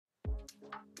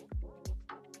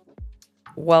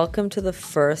Welcome to the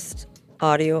first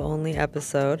audio-only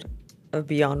episode of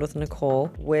Beyond with Nicole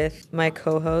with my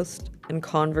co-host and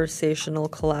conversational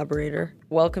collaborator.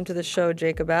 Welcome to the show,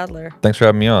 Jacob Adler. Thanks for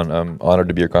having me on. I'm honored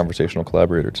to be your conversational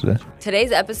collaborator today.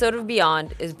 Today's episode of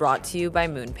Beyond is brought to you by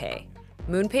MoonPay.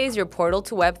 MoonPay is your portal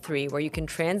to Web3 where you can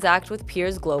transact with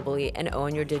peers globally and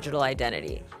own your digital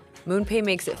identity. MoonPay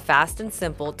makes it fast and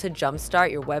simple to jumpstart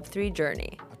your Web3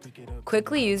 journey.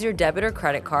 Quickly use your debit or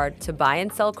credit card to buy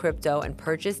and sell crypto and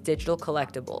purchase digital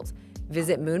collectibles.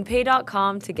 Visit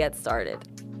moonpay.com to get started.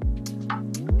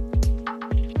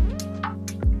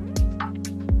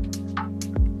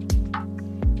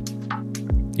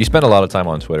 You spend a lot of time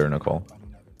on Twitter, Nicole.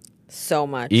 So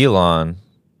much. Elon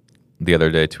the other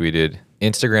day tweeted,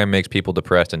 Instagram makes people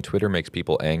depressed and Twitter makes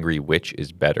people angry. Which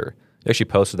is better? They actually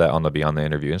posted that on the Beyond the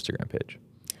Interview Instagram page.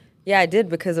 Yeah, I did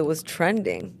because it was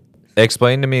trending.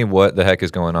 Explain to me what the heck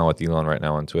is going on with Elon right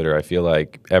now on Twitter. I feel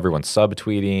like everyone's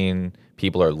subtweeting.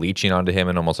 People are leeching onto him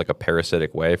in almost like a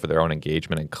parasitic way for their own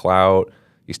engagement and clout.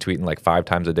 He's tweeting like 5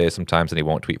 times a day sometimes, and he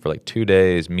won't tweet for like 2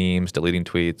 days, memes, deleting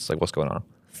tweets. Like, what's going on?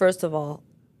 First of all,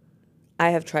 I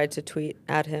have tried to tweet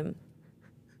at him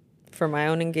for my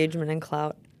own engagement and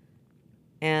clout.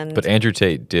 But Andrew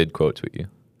Tate did quote tweet you.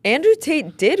 Andrew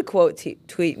Tate did quote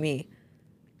tweet me.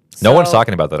 No one's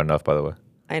talking about that enough, by the way.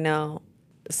 I know.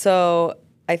 So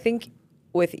I think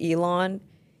with Elon,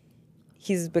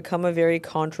 he's become a very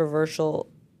controversial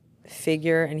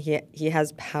figure, and he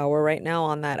has power right now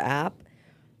on that app.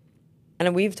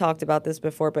 And we've talked about this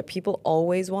before, but people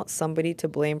always want somebody to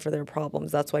blame for their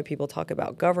problems. That's why people talk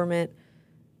about government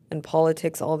and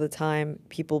politics all the time.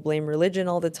 People blame religion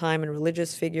all the time and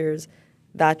religious figures.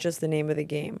 That's just the name of the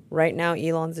game. Right now,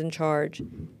 Elon's in charge,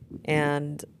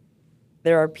 and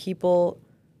there are people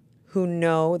who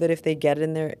know that if they get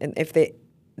in there, and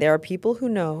there are people who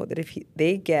know that if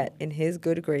they get in his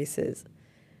good graces,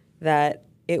 that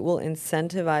it will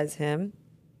incentivize him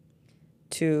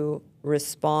to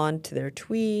respond to their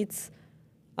tweets,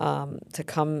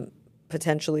 to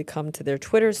potentially come to their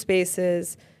Twitter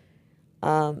spaces.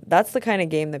 That's the kind of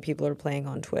game that people are playing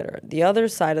on Twitter. The other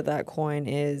side of that coin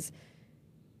is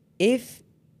if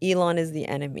Elon is the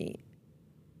enemy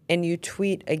and you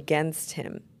tweet against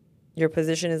him, your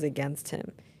position is against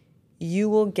him, you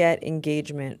will get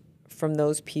engagement from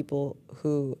those people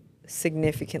who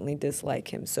significantly dislike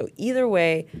him. So either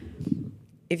way,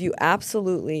 if you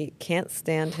absolutely can't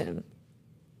stand him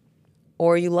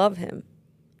or you love him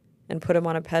and put him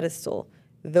on a pedestal,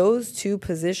 those two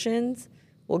positions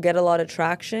will get a lot of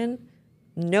traction,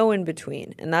 no in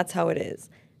between. And that's how it is.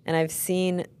 And I've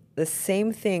seen the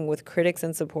same thing with critics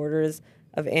and supporters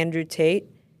of Andrew Tate.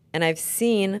 And I've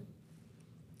seen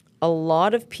a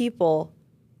lot of people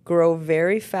grow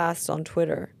very fast on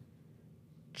Twitter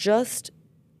just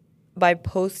by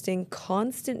posting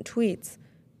constant tweets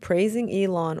praising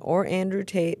Elon or Andrew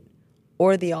Tate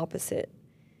or the opposite.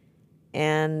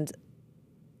 And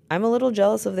I'm a little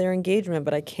jealous of their engagement,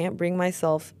 but I can't bring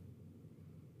myself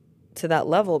to that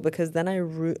level because then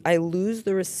I lose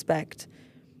the respect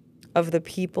of the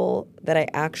people that I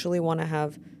actually want to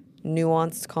have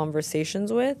nuanced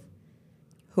conversations with,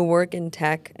 who work in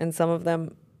tech, and some of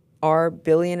them are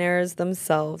billionaires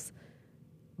themselves,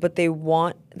 but they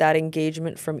want that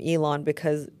engagement from Elon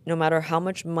because no matter how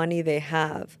much money they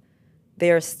have,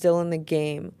 they are still in the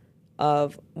game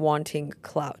of wanting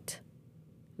clout.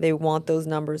 They want those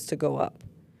numbers to go up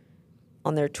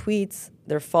on their tweets,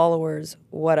 their followers,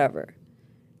 whatever.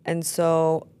 And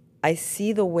so I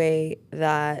see the way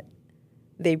that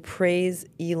they praise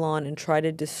Elon and try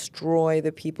to destroy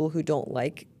the people who don't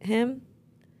like him.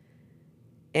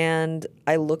 And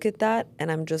I look at that and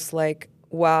I'm just like,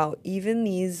 wow, even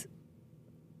these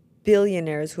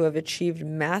billionaires who have achieved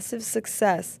massive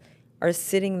success are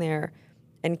sitting there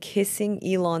and kissing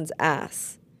Elon's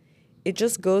ass. It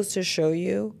just goes to show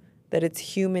you that it's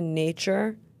human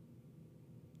nature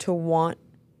to want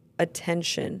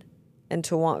attention and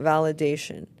to want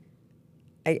validation.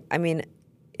 I mean,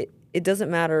 it doesn't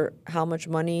matter how much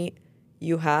money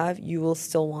you have, you will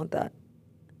still want that.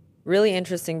 Really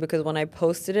interesting because when I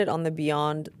posted it on the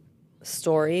Beyond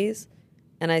stories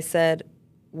and I said,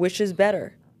 which is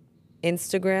better?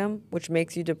 Instagram, which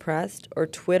makes you depressed, or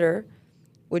Twitter,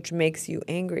 which makes you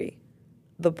angry?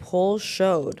 The poll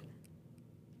showed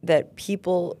that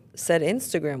people said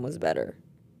Instagram was better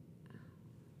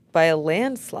by a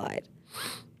landslide,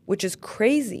 which is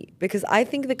crazy because I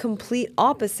think the complete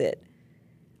opposite.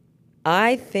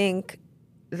 I think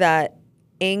that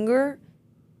anger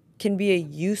can be a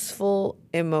useful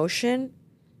emotion,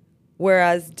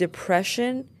 whereas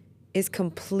depression is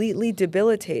completely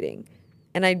debilitating.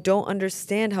 And I don't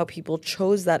understand how people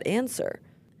chose that answer.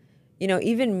 You know,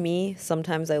 even me,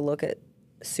 sometimes I look at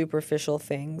superficial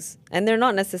things, and they're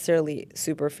not necessarily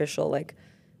superficial. Like,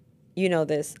 you know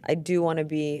this, I do want to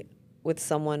be with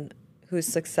someone who's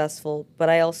successful, but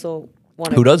I also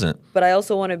want to. Who doesn't? But I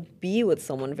also want to be with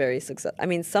someone very successful. I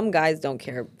mean, some guys don't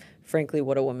care, frankly,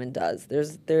 what a woman does.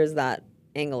 There's that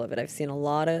angle of it. I've seen a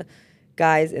lot of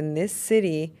guys in this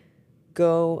city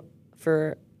go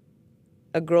for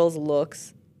a girl's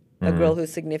looks, a girl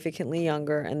who's significantly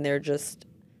younger, and they're just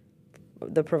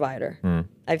the provider.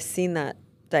 I've seen that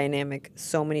dynamic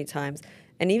so many times.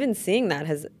 And even seeing that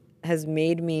has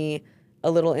made me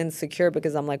a little insecure,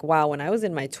 because I'm like, wow, when I was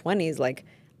in my 20s, like,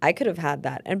 I could have had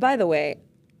that. And by the way,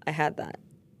 I had that.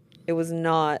 It was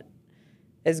not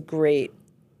as great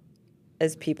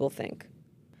as people think.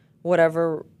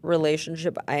 Whatever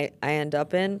relationship I end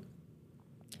up in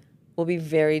will be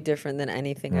very different than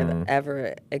anything I've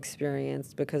ever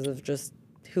experienced, because of just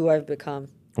who I've become.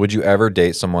 Would you ever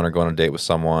date someone or go on a date with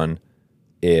someone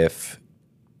if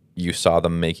you saw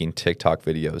them making TikTok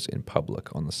videos in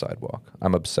public on the sidewalk?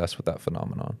 I'm obsessed with that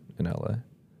phenomenon in LA.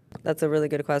 That's a really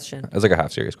good question. It's like a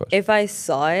half serious question. If I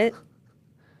saw it,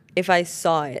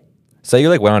 Say you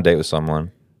like went on a date with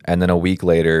someone, and then a week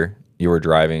later you were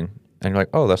driving, and you're like,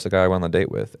 oh, that's the guy I went on a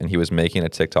date with, and he was making a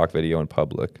TikTok video in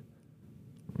public.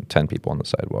 10 people on the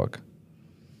sidewalk.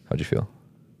 How'd you feel?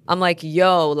 I'm like,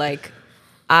 yo, like,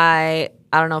 I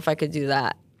don't know if I could do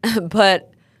that.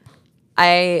 But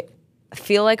I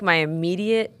feel like my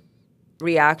immediate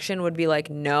reaction would be like,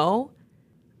 no.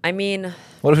 I mean,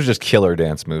 What if it was just killer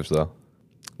dance moves, though?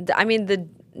 the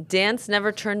dance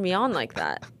never turned me on like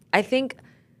that. I think,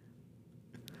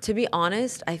 to be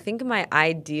honest, I think my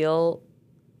ideal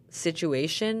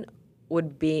situation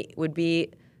would be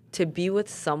to be with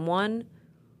someone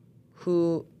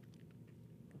who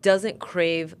doesn't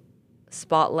crave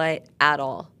spotlight at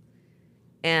all.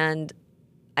 And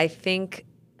I think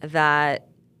that,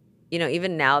 you know,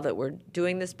 even now that we're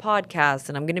doing this podcast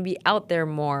and I'm going to be out there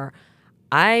more,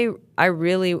 I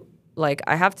really, like,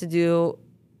 I have to do,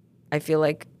 I feel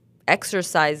like,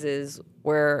 exercises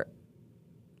where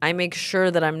I make sure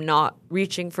that I'm not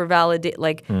reaching for validate.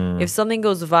 Like, if something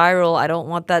goes viral, I don't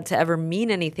want that to ever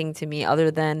mean anything to me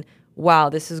other than, wow,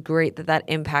 this is great that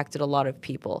impacted a lot of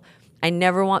people. I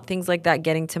never want things like that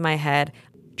getting to my head.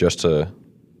 Just to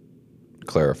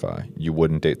clarify, you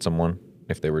wouldn't date someone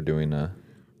if they were doing a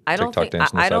TikTok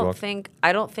dance on the sidewalk?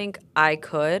 I don't think I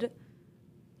could,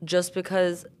 just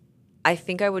because I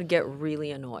think I would get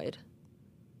really annoyed.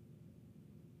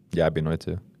 Yeah, I'd be annoyed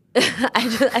too.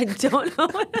 I don't know.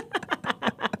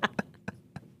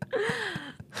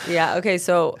 Yeah. Okay.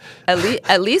 So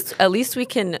at least we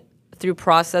can, through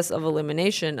process of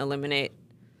elimination, eliminate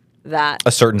that.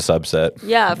 A certain subset.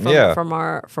 Yeah. From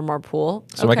our pool.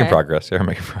 So making progress. Yeah,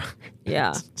 making progress.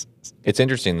 Yeah. It's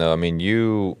interesting though. I mean,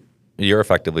 you're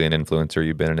effectively an influencer.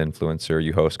 You've been an influencer.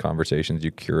 You host conversations.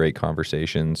 You curate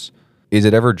conversations. Is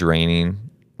it ever draining?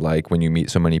 Like when you meet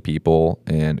so many people,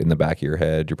 and in the back of your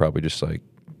head, you're probably just like,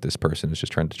 this person is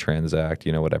just trying to transact,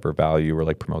 you know, whatever value or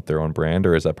like promote their own brand,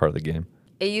 or is that part of the game?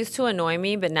 It used to annoy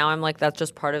me, but now I'm like, that's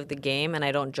just part of the game, and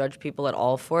I don't judge people at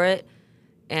all for it.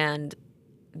 And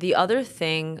the other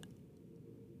thing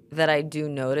that I do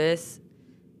notice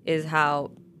is how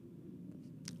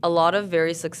a lot of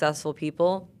very successful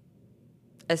people,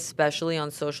 especially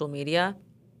on social media,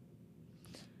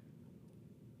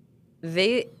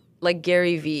 they, like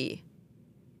Gary Vee,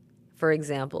 for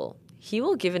example, he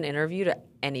will give an interview to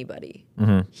anybody.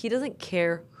 He doesn't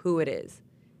care who it is.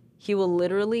 He will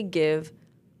literally give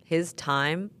his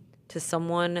time to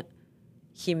someone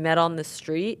he met on the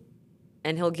street,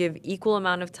 and he'll give equal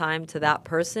amount of time to that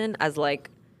person as like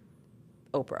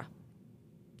Oprah.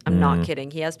 I'm not kidding.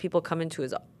 He has people come into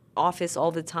his office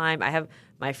all the time.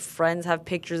 My friends have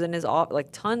pictures in his office,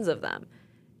 like tons of them.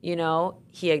 You know,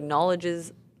 he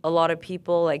acknowledges a lot of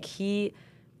people. Like he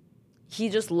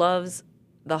just loves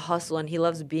the hustle, and he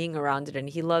loves being around it, and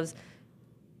he loves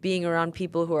being around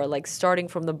people who are like starting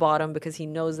from the bottom, because he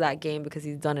knows that game, because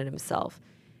he's done it himself.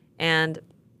 And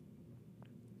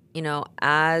you know,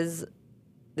 as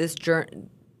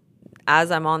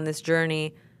I'm on this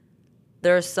journey,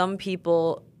 there are some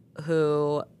people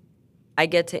who I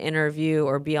get to interview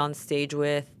or be on stage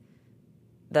with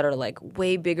that are like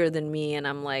way bigger than me, and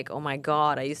I'm like, oh my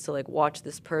God, I used to like watch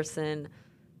this person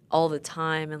all the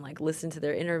time and like listen to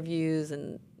their interviews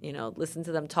and, you know, listen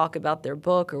to them talk about their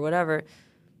book or whatever,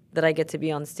 that I get to be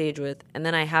on stage with. And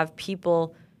then I have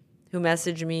people who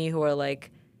message me who are like,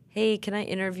 hey, can I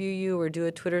interview you or do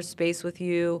a Twitter space with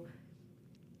you?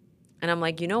 And I'm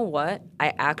like, you know what?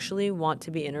 I actually want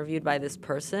to be interviewed by this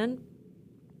person,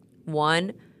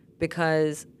 One,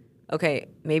 because, okay,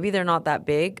 maybe they're not that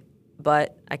big,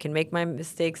 but I can make my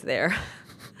mistakes there.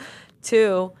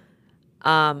 Two,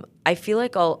 I feel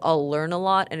like I'll learn a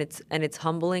lot, and it's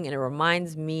humbling, and it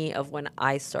reminds me of when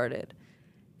I started.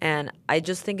 And I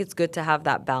just think it's good to have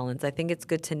that balance. I think it's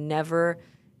good to never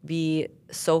be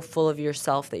so full of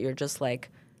yourself that you're just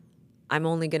like, I'm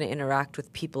only going to interact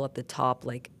with people at the top.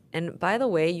 Like, and by the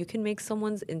way, you can make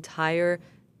someone's entire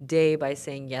day by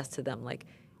saying yes to them. Like,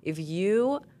 if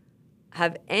you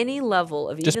have any level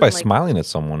of Just even by like, smiling at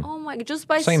someone. oh my, just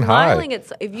by Saying smiling hi.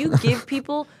 at, if you give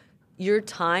people your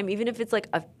time, even if it's like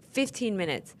a 15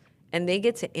 minutes, and they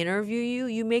get to interview you,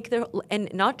 you make their,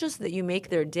 and not just that you make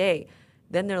their day,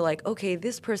 then they're like, okay,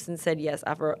 this person said yes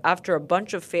after a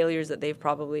bunch of failures that they've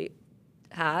probably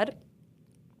had.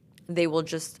 They will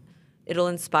just, it'll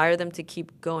inspire them to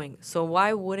keep going. So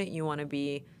why wouldn't you want to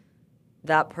be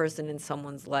that person in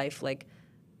someone's life? Like,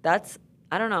 that's,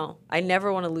 I don't know. I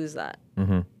never want to lose that.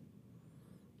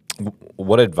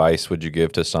 What advice would you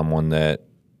give to someone that,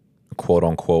 quote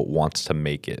unquote, wants to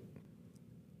make it?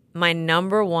 My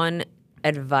number one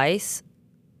advice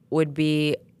would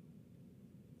be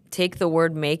take the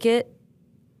word make it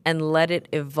and let it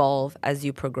evolve as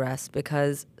you progress,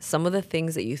 because some of the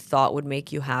things that you thought would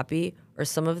make you happy, or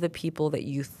some of the people that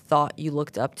you thought you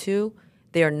looked up to,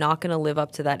 they are not going to live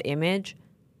up to that image.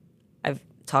 I've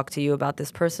talked to you about this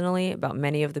personally, about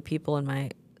many of the people in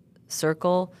my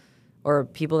circle or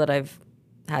people that I've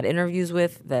had interviews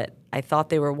with that I thought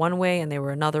they were one way and they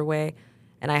were another way.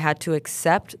 And I had to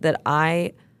accept that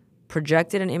I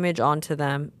projected an image onto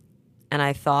them, and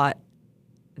I thought,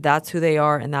 that's who they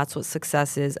are, and that's what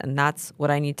success is, and that's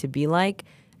what I need to be like.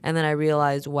 And then I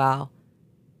realized, wow,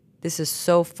 this is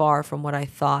so far from what I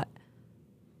thought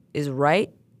is right,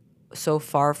 so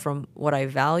far from what I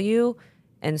value,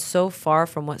 and so far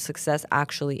from what success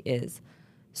actually is.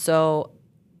 So,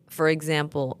 for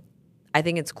example, I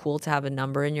think it's cool to have a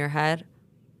number in your head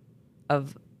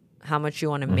of how much you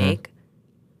want to make.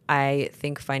 I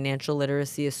think financial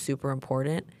literacy is super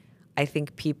important. I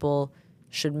think people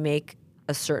should make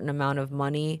a certain amount of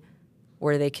money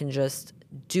where they can just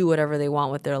do whatever they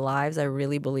want with their lives. I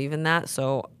really believe in that.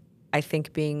 So I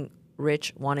think being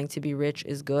rich, wanting to be rich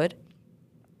is good.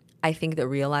 I think that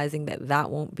realizing that that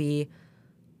won't be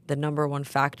the number one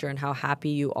factor in how happy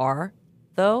you are,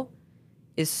 though,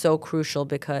 is so crucial,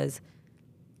 because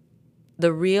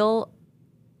the real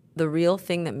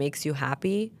thing that makes you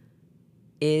happy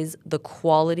is the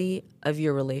quality of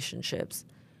your relationships.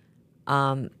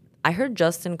 I heard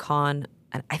Justin Kahn,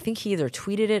 and I think he either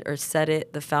tweeted it or said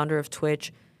it, the founder of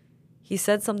Twitch. He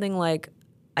said something like,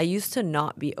 I used to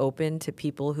not be open to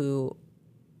people who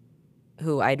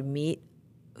I'd meet,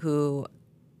 who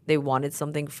they wanted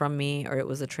something from me, or it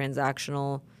was a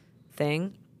transactional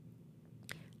thing.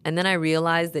 And then I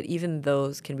realized that even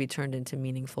those can be turned into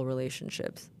meaningful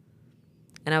relationships.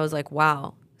 And I was like,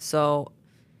 wow. So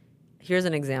here's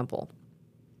an example.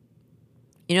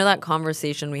 You know that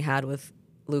conversation we had with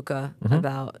Luca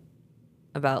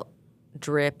about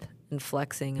drip and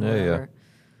flexing and whatever? Yeah.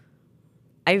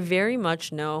 I very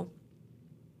much know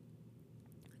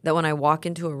that when I walk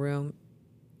into a room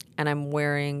and I'm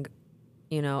wearing,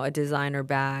 a designer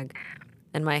bag,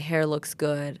 and my hair looks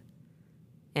good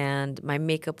and my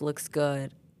makeup looks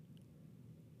good,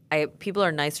 people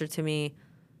are nicer to me.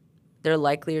 They're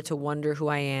likelier to wonder who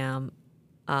I am.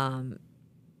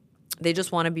 They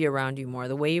just want to be around you more.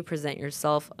 The way you present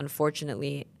yourself,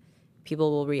 unfortunately,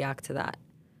 people will react to that.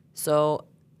 So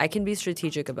I can be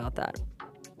strategic about that.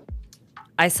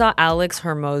 I saw Alex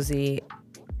Hormozy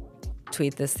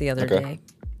tweet this the other day.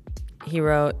 He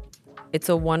wrote, "It's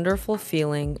a wonderful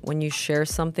feeling when you share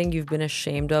something you've been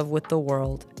ashamed of with the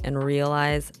world and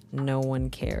realize no one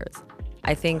cares."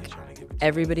 I think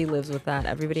everybody lives with that.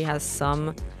 Everybody has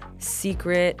some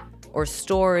secret or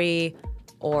story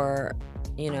or,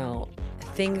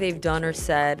 thing they've done or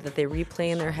said that they replay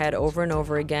in their head over and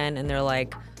over again, and they're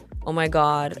like, oh my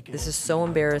God, this is so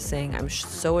embarrassing. I'm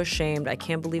so ashamed. I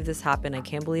can't believe this happened. I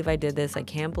can't believe I did this. I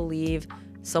can't believe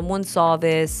someone saw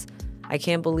this. I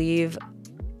can't believe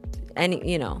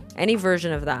any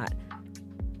version of that.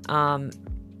 And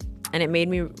it made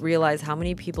me realize how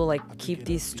many people keep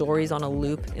these stories on a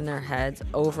loop in their heads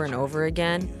over and over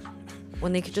again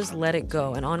when they could just let it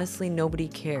go. And honestly, nobody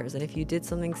cares. And if you did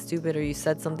something stupid, or you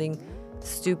said something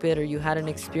stupid, or you had an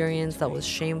experience that was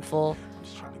shameful,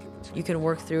 you can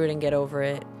work through it and get over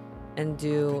it and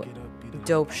do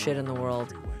dope shit in the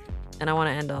world. And I want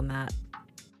to end on that.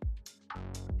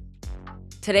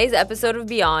 Today's episode of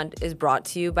Beyond is brought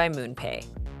to you by MoonPay.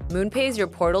 MoonPay is your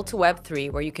portal to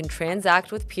Web3 where you can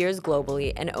transact with peers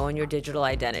globally and own your digital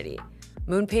identity.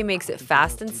 MoonPay makes it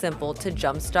fast and simple to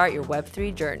jumpstart your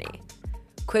Web3 journey.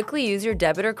 Quickly use your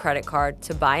debit or credit card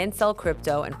to buy and sell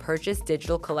crypto and purchase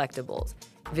digital collectibles.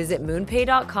 Visit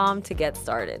moonpay.com to get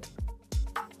started.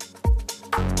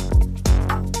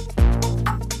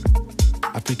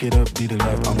 I pick it up, beat it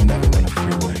up, I'm never on the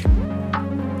freeway.